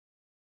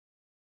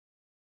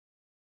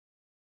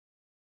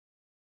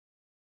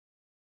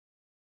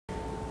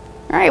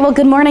All right, well,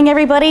 good morning,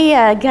 everybody.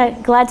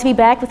 Glad to be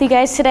back with you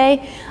guys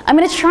today. I'm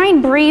going to try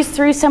and breeze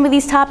through some of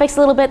these topics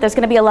a little bit. There's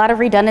going to be a lot of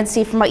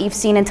redundancy from what you've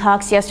seen in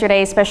talks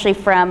yesterday, especially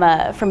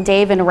from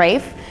Dave and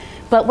Rafe.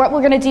 But what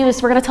we're going to do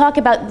is we're going to talk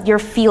about your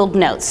field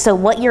notes, so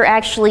what you're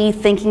actually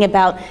thinking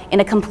about in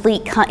a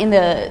complete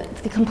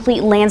the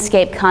complete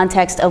landscape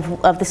context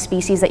of the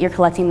species that you're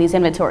collecting these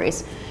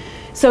inventories.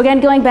 So again,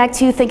 going back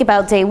to think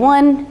about day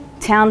one.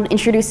 Town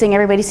introducing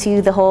everybody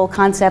to the whole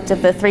concept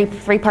of the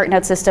three-part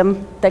note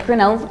system that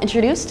Grinnell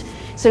introduced.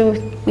 So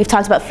we've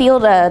talked about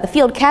the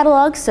field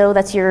catalog, so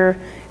that's your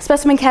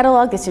specimen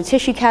catalog, that's your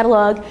tissue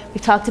catalog.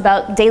 We've talked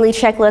about daily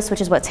checklists, which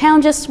is what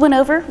Town just went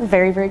over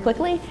very, very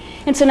quickly.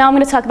 And so now I'm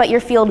going to talk about your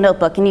field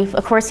notebook. And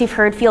of course, you've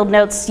heard field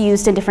notes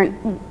used in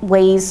different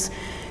ways.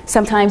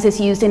 Sometimes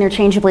it's used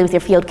interchangeably with your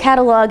field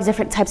catalog,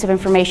 different types of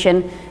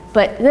information.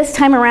 But this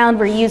time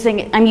around,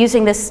 I'm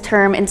using this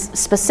term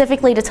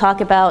specifically to talk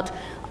about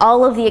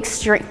all of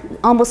the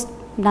almost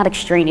not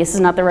extraneous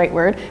is not the right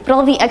word, but all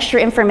of the extra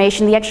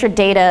information, the extra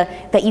data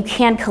that you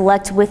can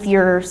collect with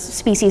your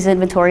species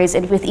inventories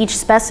and with each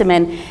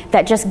specimen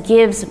that just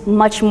gives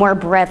much more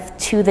breadth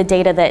to the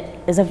data that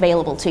is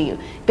available to you.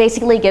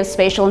 Basically gives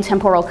spatial and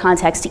temporal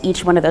context to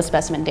each one of those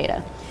specimen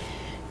data.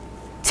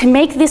 To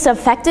make this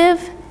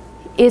effective,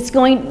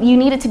 you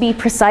need it to be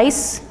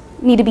precise,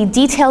 you need to be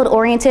detailed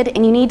oriented,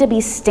 and you need to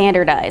be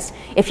standardized.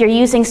 If you're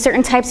using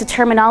certain types of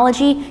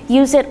terminology,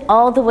 use it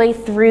all the way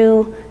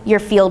through your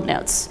field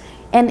notes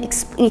and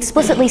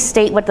explicitly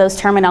state what those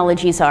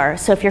terminologies are.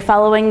 So if you're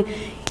following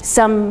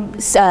some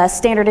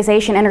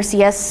standardization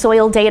NRCS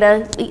soil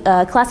data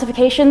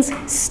classifications,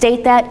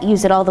 state that,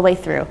 use it all the way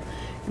through.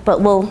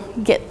 But we'll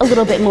get a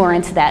little bit more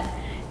into that.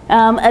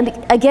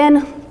 And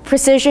again,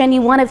 precision,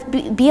 you want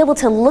to be able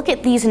to look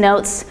at these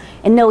notes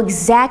and know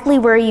exactly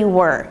where you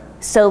were.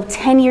 So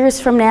 10 years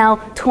from now,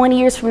 20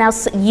 years from now,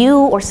 you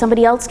or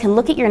somebody else can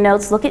look at your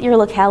notes, look at your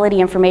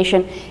locality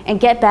information, and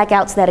get back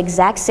out to that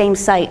exact same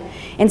site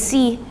and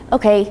see,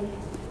 okay,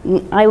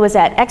 I was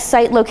at X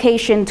site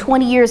location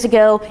 20 years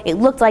ago, it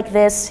looked like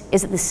this,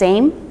 is it the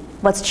same?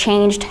 What's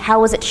changed?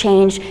 How has it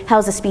changed? How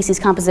has the species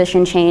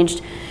composition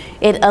changed?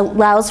 It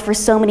allows for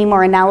so many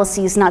more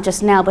analyses, not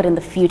just now, but in the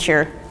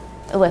future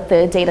with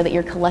the data that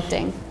you're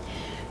collecting.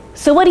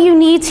 So what do you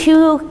need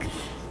to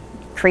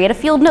create a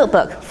field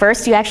notebook?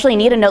 First, you actually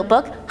need a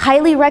notebook.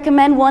 Highly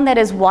recommend one that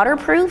is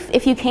waterproof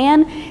if you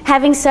can.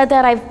 Having said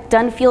that, I've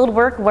done field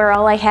work where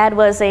all I had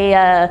was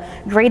a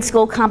grade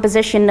school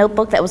composition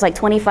notebook that was like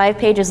 25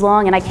 pages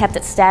long, and I kept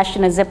it stashed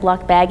in a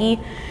Ziploc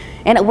baggie.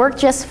 And it worked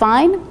just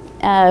fine,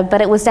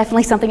 but it was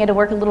definitely something I had to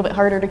work a little bit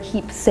harder to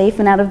keep safe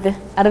and out of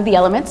the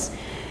elements.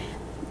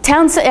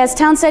 As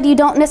Town said, you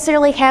don't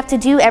necessarily have to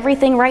do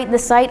everything right in the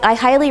site. I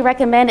highly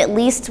recommend at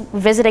least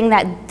visiting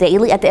that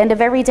daily at the end of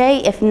every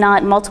day, if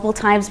not multiple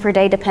times per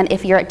day,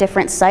 if you're at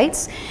different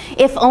sites.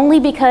 If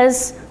only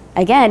because,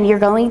 again, you're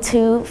going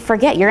to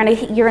forget. You're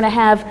gonna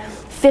have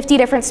 50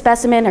 different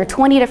specimen or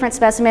 20 different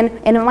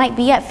specimen, and it might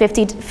be at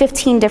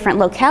 15 different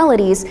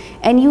localities,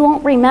 and you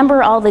won't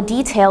remember all the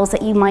details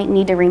that you might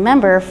need to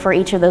remember for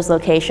each of those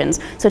locations.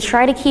 So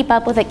try to keep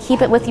up with it,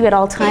 keep it with you at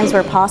all times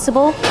where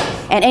possible,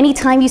 and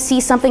anytime you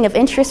see something of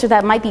interest or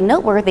that might be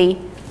noteworthy,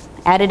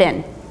 add it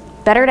in.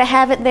 Better to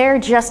have it there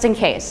just in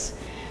case.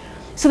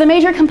 So the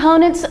major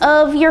components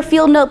of your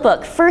field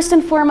notebook, first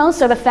and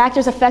foremost, are the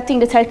factors affecting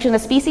detection of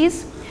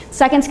species.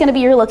 Second is going to be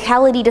your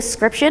locality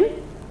description,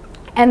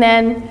 and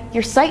then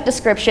your site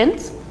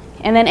descriptions,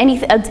 and then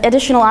any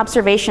additional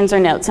observations or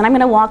notes. And I'm going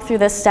to walk through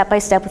this step by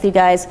step with you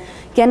guys.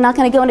 Again, not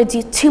going to go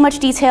into too much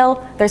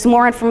detail. There's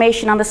more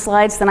information on the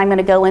slides than I'm going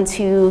to go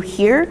into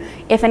here.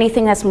 If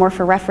anything, that's more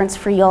for reference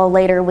for y'all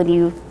later when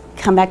you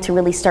come back to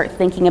really start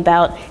thinking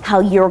about how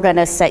you're going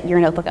to set your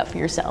notebook up for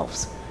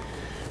yourselves.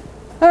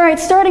 All right,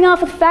 starting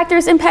off with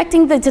factors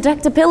impacting the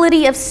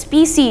detectability of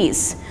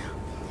species.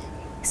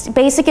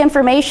 Basic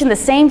information, the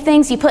same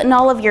things you put in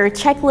all of your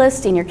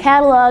checklists and your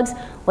catalogs.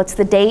 What's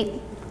the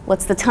date?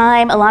 What's the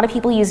time? A lot of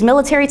people use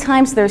military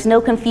time, so there's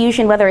no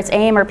confusion whether it's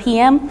AM or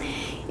PM.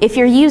 If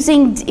you're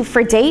using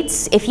for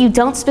dates, if you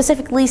don't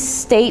specifically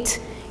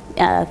state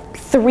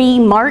 3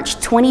 March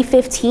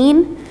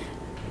 2015,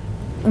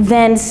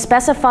 then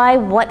specify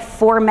what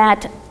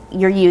format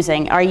you're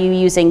using. Are you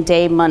using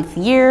day, month,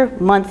 year,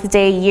 month,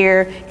 day,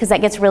 year? Because that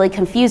gets really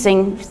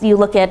confusing. You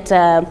look at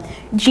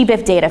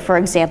GBIF data, for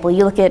example.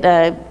 You look at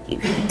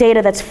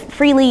data that's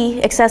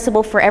freely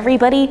accessible for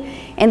everybody,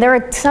 and there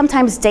are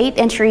sometimes date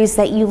entries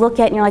that you look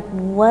at and you're like,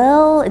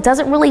 well, it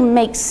doesn't really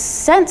make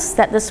sense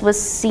that this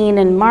was seen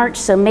in March,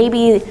 so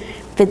maybe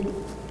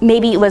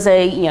it was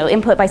a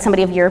input by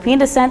somebody of European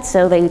descent,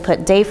 so they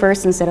put day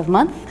first instead of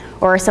month,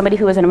 or somebody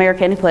who was an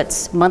American who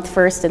puts month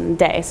first and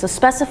day. So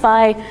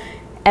specify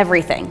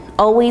everything.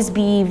 Always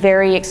be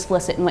very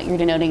explicit in what you're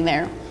denoting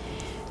there.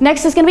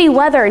 Next is going to be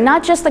weather,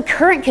 not just the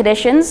current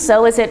conditions,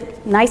 so is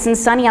it nice and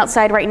sunny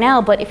outside right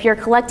now, but if you're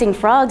collecting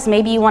frogs,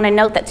 maybe you want to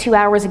note that 2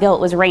 hours ago it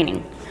was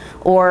raining.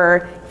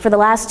 Or for the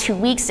last 2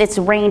 weeks it's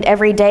rained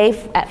every day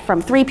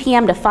from 3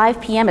 p.m. to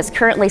 5 p.m. It's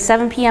currently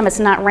 7 p.m. It's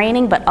not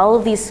raining, but all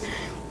of these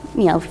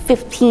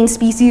 15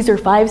 species or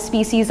 5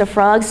 species of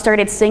frogs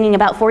started singing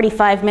about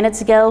 45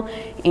 minutes ago,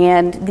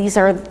 and these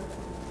are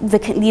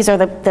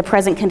the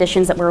present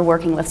conditions that we're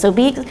working with. So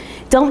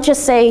don't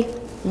just say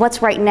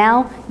what's right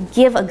now,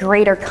 give a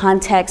greater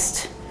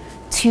context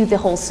to the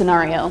whole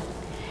scenario.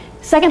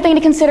 Second thing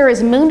to consider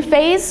is moon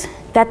phase.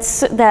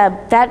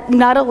 That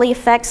not only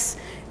affects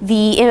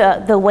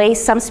the way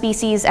some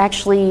species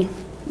actually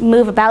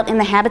move about in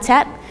the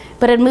habitat,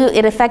 but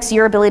it affects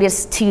your ability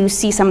to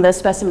see some of those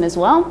specimens as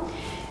well.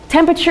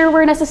 Temperature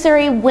where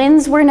necessary,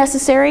 winds where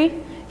necessary,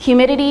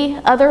 humidity,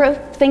 other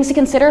things to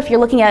consider if you're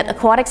looking at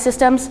aquatic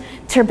systems,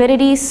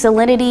 turbidity,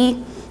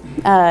 salinity,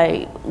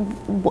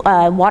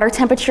 water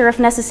temperature if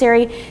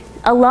necessary.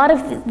 A lot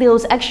of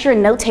those extra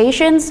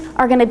notations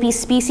are going to be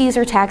species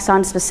or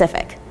taxon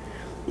specific.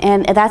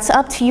 And that's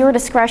up to your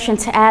discretion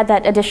to add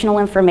that additional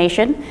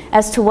information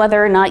as to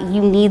whether or not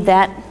you need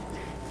that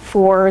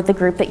for the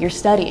group that you're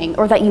studying,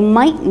 or that you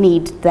might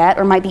need that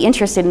or might be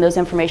interested in those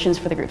informations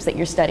for the groups that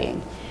you're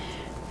studying.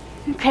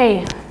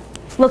 Okay,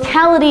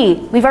 locality.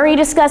 We've already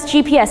discussed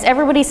GPS.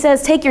 Everybody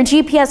says take your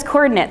GPS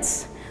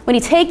coordinates. When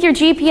you take your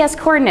GPS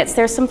coordinates,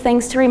 there's some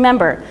things to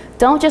remember.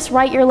 Don't just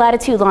write your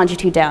latitude,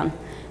 longitude down.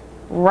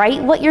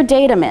 Write what your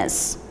datum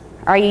is.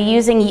 Are you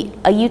using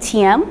a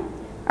UTM?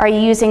 Are you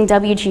using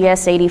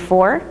WGS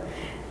 84?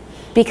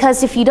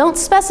 Because if you don't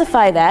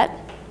specify that,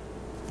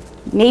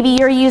 maybe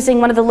you're using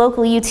one of the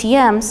local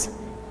UTMs,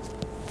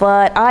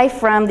 but I,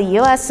 from the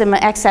US, am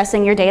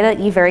accessing your data that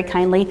you very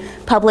kindly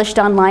published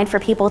online for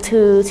people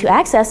to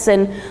access,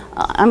 and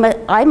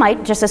I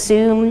might just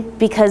assume,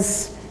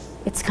 because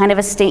it's kind of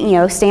a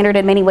standard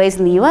in many ways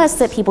in the US,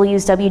 that people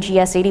use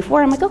WGS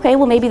 84. I'm like, okay,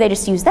 well maybe they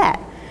just use that.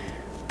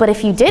 But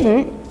if you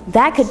didn't,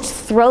 that could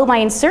throw my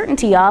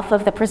uncertainty off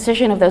of the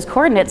precision of those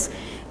coordinates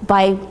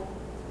by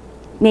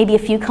maybe a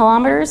few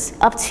kilometers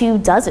up to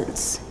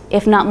dozens,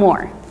 if not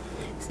more.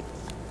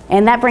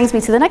 And that brings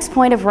me to the next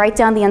point of write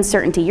down the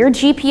uncertainty. Your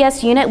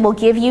GPS unit will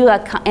give you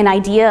an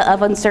idea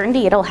of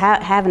uncertainty. It'll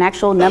have an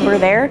actual number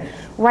there.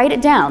 Write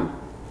it down,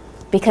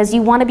 because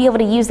you want to be able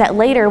to use that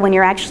later when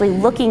you're actually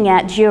looking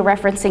at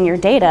georeferencing your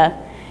data,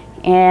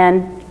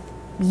 and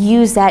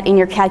use that in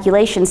your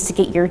calculations to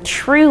get your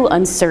true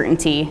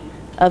uncertainty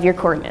of your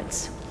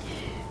coordinates.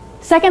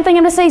 Second thing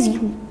I'm going to say is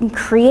you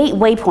create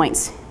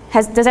waypoints.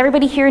 Does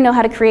everybody here know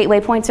how to create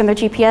waypoints in their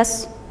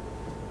GPS?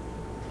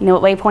 You know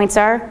what waypoints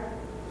are?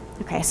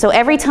 Okay, so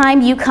every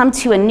time you come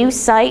to a new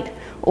site,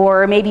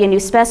 or maybe a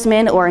new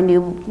specimen, or a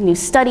new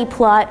study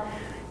plot,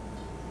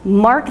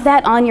 mark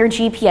that on your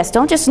GPS.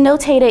 Don't just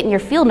notate it in your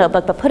field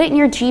notebook, but put it in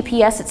your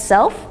GPS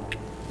itself.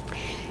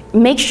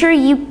 Make sure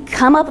you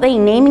come up with a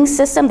naming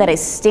system that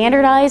is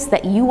standardized,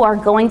 that you are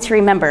going to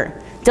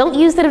remember. Don't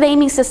use the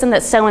naming system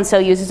that so-and-so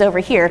uses over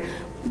here.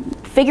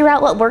 Figure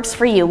out what works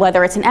for you,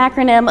 whether it's an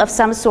acronym of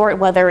some sort,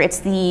 whether it's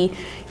the,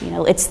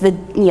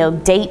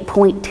 date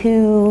point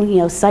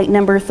 2, site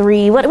number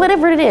 3,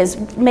 whatever it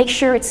is. Make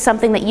sure it's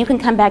something that you can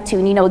come back to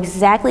and you know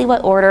exactly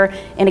what order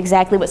and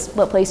exactly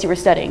what place you were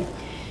studying.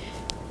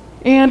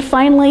 And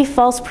finally,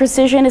 false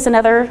precision is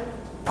another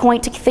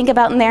point to think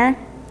about in there,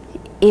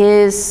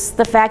 is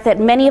the fact that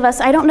many of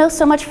us, I don't know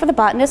so much for the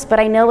botanists, but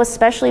I know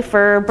especially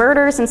for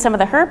birders and some of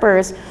the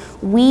herpers,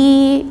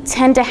 we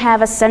tend to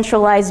have a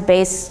centralized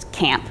base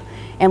camp.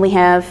 And we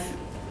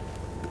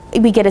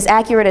get as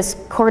accurate as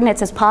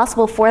coordinates as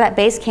possible for that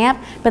base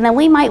camp, but then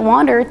we might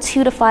wander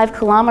 2 to 5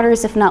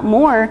 kilometers, if not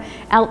more,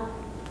 out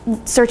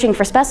searching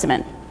for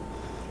specimen.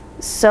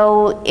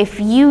 So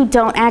if you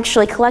don't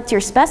actually collect your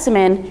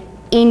specimen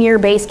in your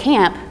base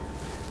camp,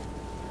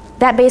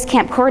 that base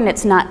camp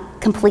coordinate's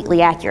not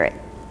completely accurate.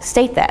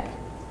 State that.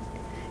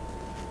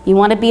 You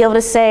want to be able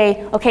to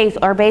say, okay,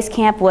 our base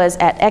camp was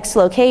at X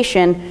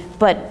location,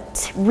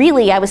 but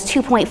really I was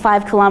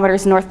 2.5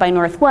 kilometers north by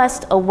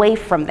northwest away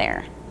from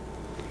there.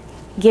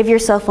 Give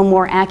yourself a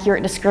more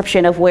accurate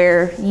description of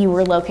where you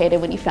were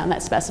located when you found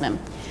that specimen.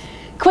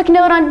 Quick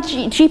note on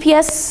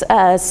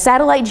GPS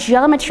satellite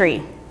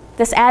geometry.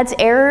 This adds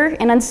error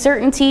and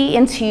uncertainty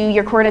into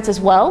your coordinates as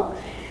well.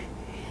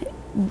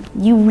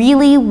 You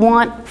really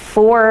want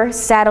 4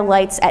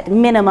 satellites at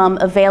minimum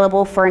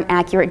available for an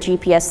accurate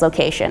GPS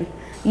location.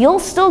 You'll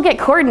still get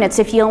coordinates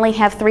if you only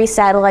have 3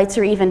 satellites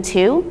or even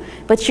 2,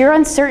 but your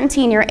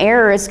uncertainty and your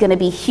error is going to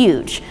be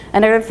huge.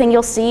 Another thing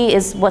you'll see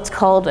is what's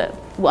called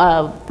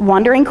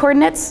wandering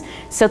coordinates.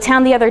 So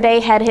Town the other day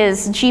had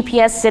his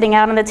GPS sitting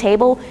out on the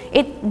table.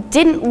 It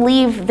didn't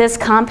leave this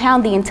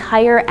compound the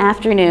entire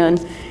afternoon,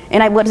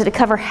 and I wanted to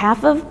cover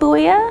half of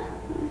Buea?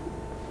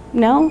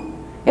 No?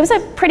 It was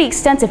a pretty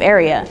extensive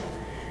area.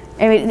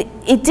 I mean,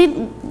 it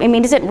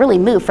didn't really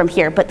move from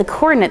here, but the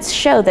coordinates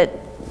show that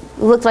it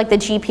looked like the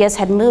GPS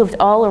had moved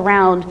all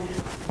around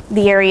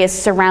the areas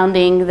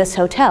surrounding this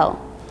hotel.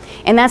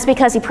 And that's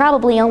because he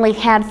probably only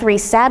had 3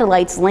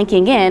 satellites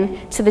linking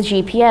in to the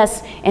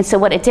GPS, and so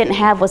what it didn't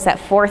have was that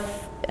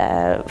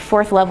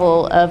fourth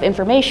level of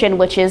information,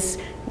 which is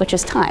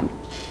time.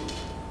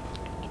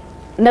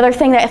 Another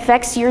thing that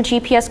affects your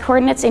GPS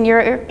coordinates and your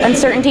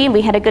uncertainty, and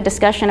we had a good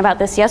discussion about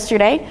this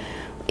yesterday,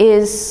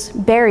 is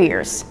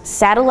barriers.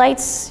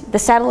 Satellites, the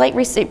satellite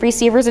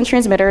receivers and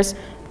transmitters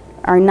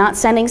are not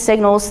sending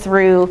signals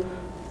through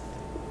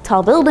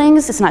tall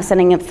buildings, it's not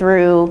sending it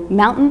through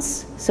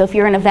mountains. So if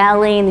you're in a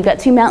valley and you've got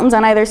two mountains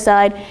on either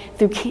side,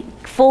 through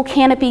full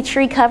canopy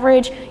tree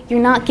coverage, you're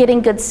not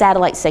getting good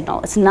satellite signal.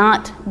 It's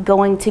not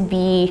going to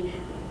be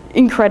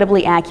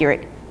incredibly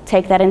accurate.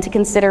 Take that into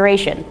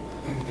consideration.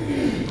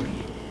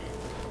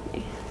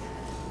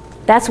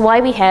 That's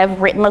why we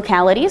have written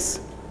localities,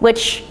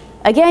 which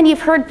again,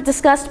 you've heard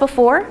discussed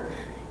before.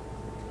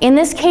 In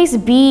this case,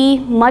 be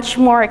much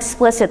more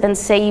explicit than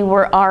say you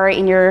are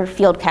in your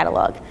field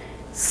catalog.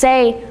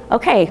 Say,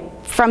 okay,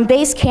 from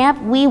base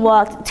camp, we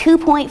walked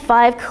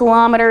 2.5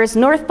 kilometers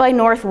north by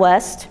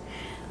northwest,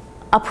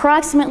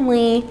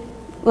 approximately,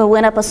 we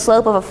went up a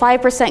slope of a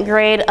 5%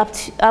 grade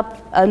up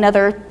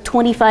another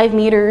 25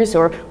 meters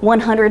or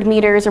 100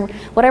 meters or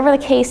whatever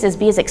the case is.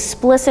 Be as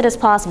explicit as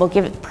possible.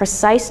 Give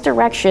precise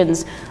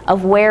directions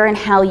of where and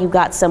how you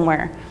got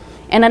somewhere.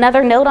 And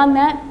another note on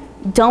that,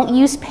 don't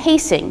use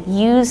pacing.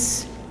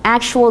 Use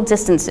actual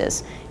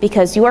distances,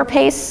 because your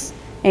pace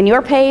and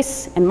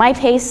my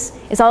pace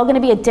is all going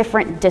to be a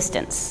different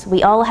distance.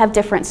 We all have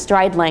different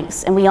stride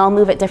lengths and we all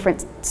move at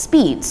different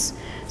speeds.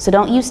 So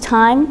don't use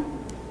time,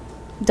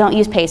 don't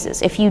use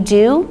paces. If you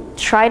do,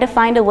 try to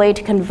find a way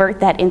to convert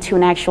that into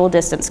an actual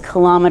distance,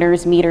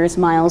 kilometers, meters,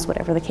 miles,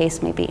 whatever the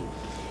case may be.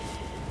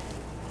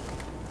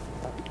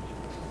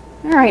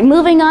 All right,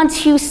 moving on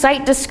to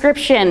site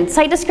description.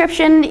 Site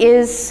description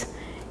is,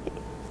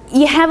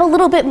 you have a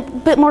little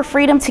bit more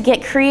freedom to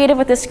get creative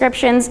with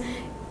descriptions.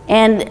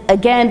 And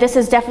again, this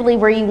is definitely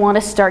where you want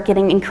to start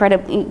getting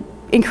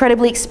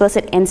incredibly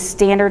explicit and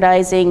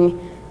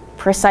standardizing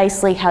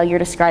precisely how you're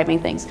describing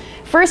things.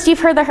 First, you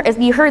heard the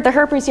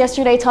herpers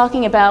yesterday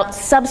talking about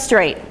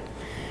substrate.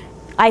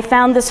 I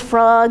found this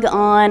frog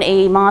on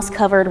a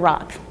moss-covered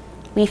rock.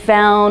 We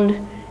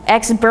found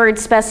X bird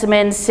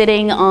specimen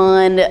sitting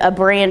on a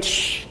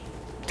branch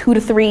 2 to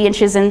 3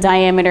 inches in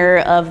diameter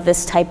of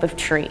this type of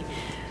tree.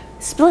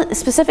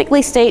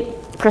 Specifically state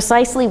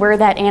precisely where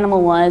that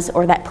animal was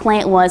or that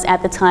plant was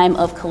at the time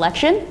of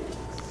collection.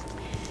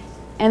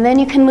 And then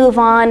you can move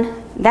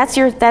on. That's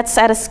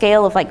at a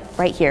scale of like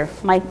right here,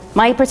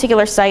 my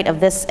particular site of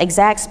this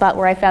exact spot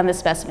where I found this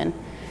specimen.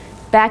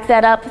 Back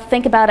that up,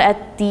 think about it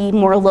at the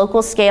more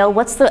local scale.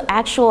 What's the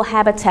actual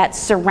habitat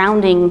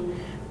surrounding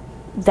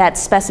that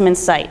specimen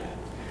site?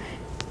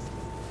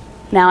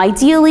 Now,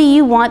 ideally,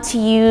 you want to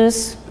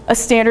use a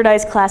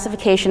standardized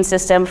classification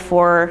system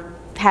for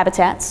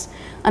habitats.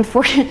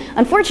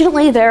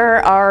 Unfortunately, there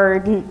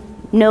are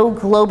no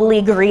globally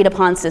agreed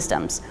upon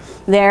systems.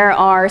 There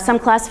are some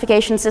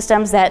classification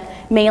systems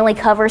that may only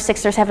cover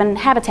 6 or 7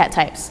 habitat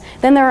types.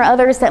 Then there are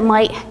others that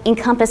might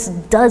encompass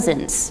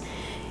dozens.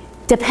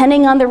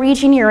 Depending on the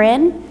region you're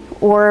in,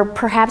 or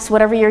perhaps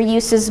whatever your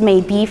uses may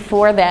be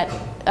for that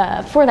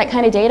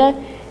kind of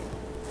data,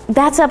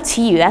 that's up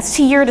to you. That's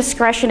to your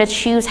discretion to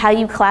choose how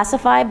you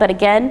classify, but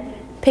again,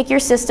 pick your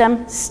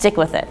system, stick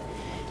with it.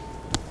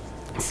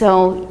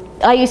 So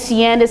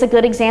IUCN is a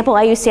good example.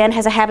 IUCN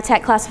has a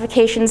habitat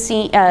classification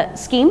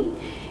scheme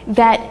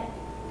that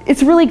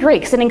it's really great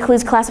because it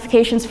includes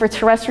classifications for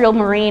terrestrial,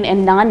 marine,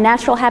 and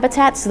non-natural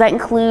habitats. So that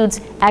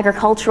includes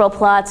agricultural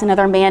plots and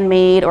other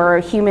man-made or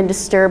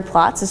human-disturbed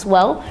plots as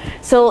well.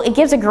 So it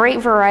gives a great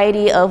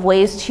variety of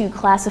ways to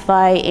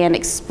classify and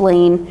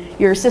explain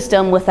your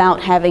system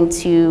without having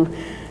to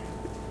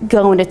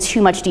go into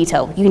too much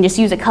detail. You can just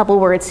use a couple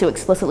words to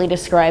explicitly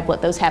describe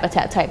what those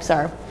habitat types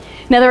are.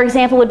 Another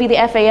example would be the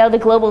FAO, the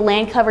Global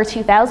Land Cover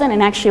 2000,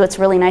 and actually what's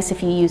really nice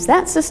if you use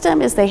that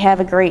system is they have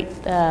a great,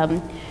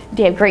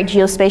 they have great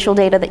geospatial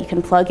data that you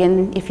can plug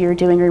in if you're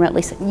doing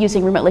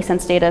using remotely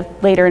sensed data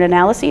later in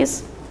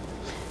analyses.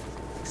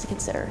 To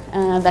consider.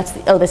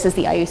 This is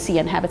the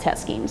IUCN habitat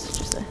schemes,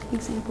 just an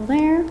example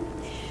there.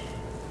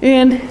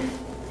 And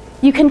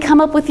you can come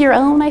up with your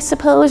own, I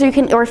suppose,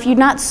 or if you're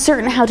not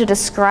certain how to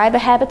describe a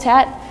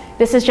habitat,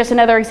 this is just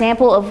another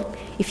example of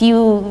if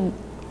you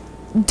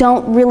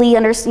don't really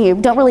understand, you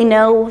don't really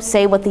know,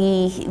 say, what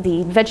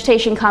the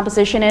vegetation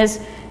composition is,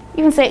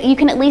 you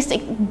can at least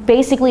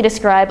basically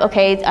describe,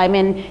 okay, I'm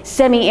in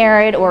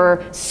semi-arid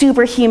or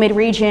super humid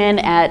region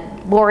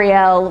at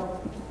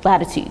boreal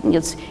latitude.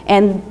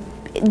 And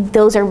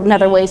those are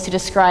another ways to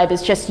describe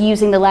is just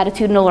using the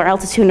latitudinal or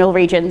altitudinal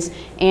regions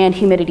and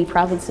humidity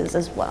provinces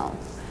as well.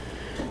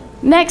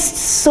 Next,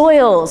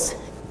 soils.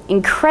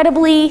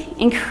 Incredibly,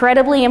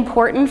 incredibly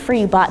important for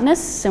you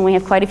botanists, and we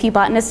have quite a few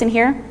botanists in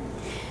here.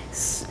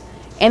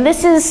 And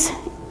this is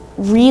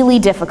really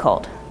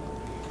difficult.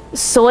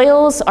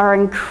 Soils are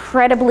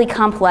incredibly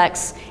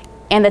complex,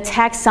 and the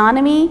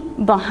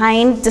taxonomy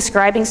behind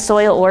describing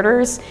soil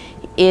orders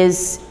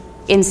is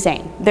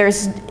insane.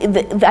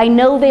 I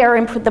know they are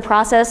in the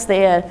process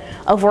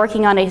of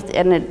working on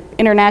an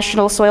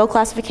international soil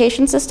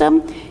classification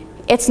system.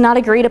 It's not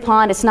agreed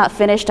upon, it's not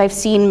finished. I've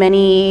seen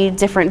many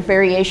different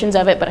variations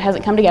of it, but it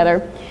hasn't come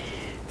together.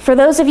 For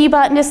those of you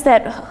botanists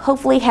that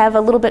hopefully have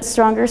a little bit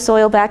stronger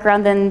soil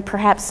background than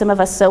perhaps some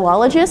of us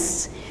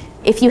zoologists,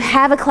 If you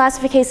have a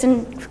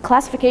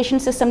classification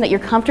system that you're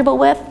comfortable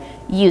with,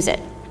 use it.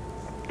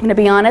 I'm going to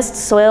be honest,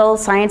 soil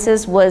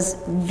sciences was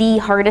the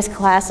hardest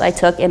class I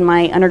took in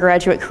my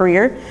undergraduate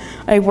career.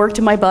 I worked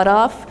my butt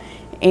off,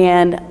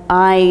 and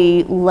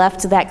I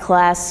left that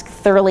class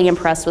thoroughly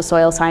impressed with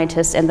soil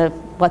scientists and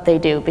what they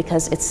do,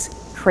 because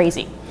it's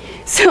crazy.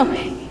 So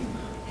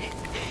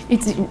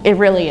it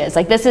really is.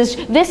 Like, this is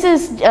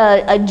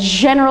a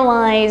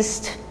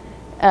generalized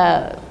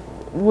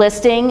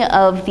listing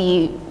of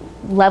the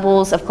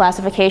levels of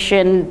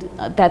classification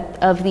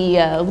of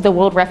the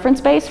world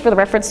reference base for the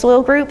reference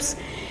soil groups,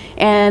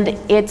 and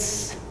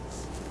it's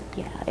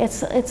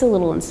a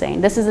little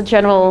insane. This is a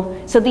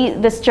general, so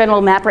this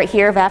general map right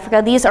here of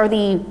Africa, these are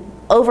the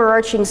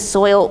overarching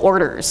soil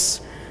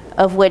orders,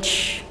 of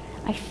which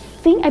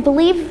I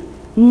believe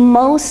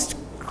most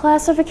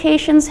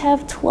classifications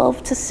have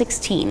 12 to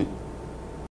 16.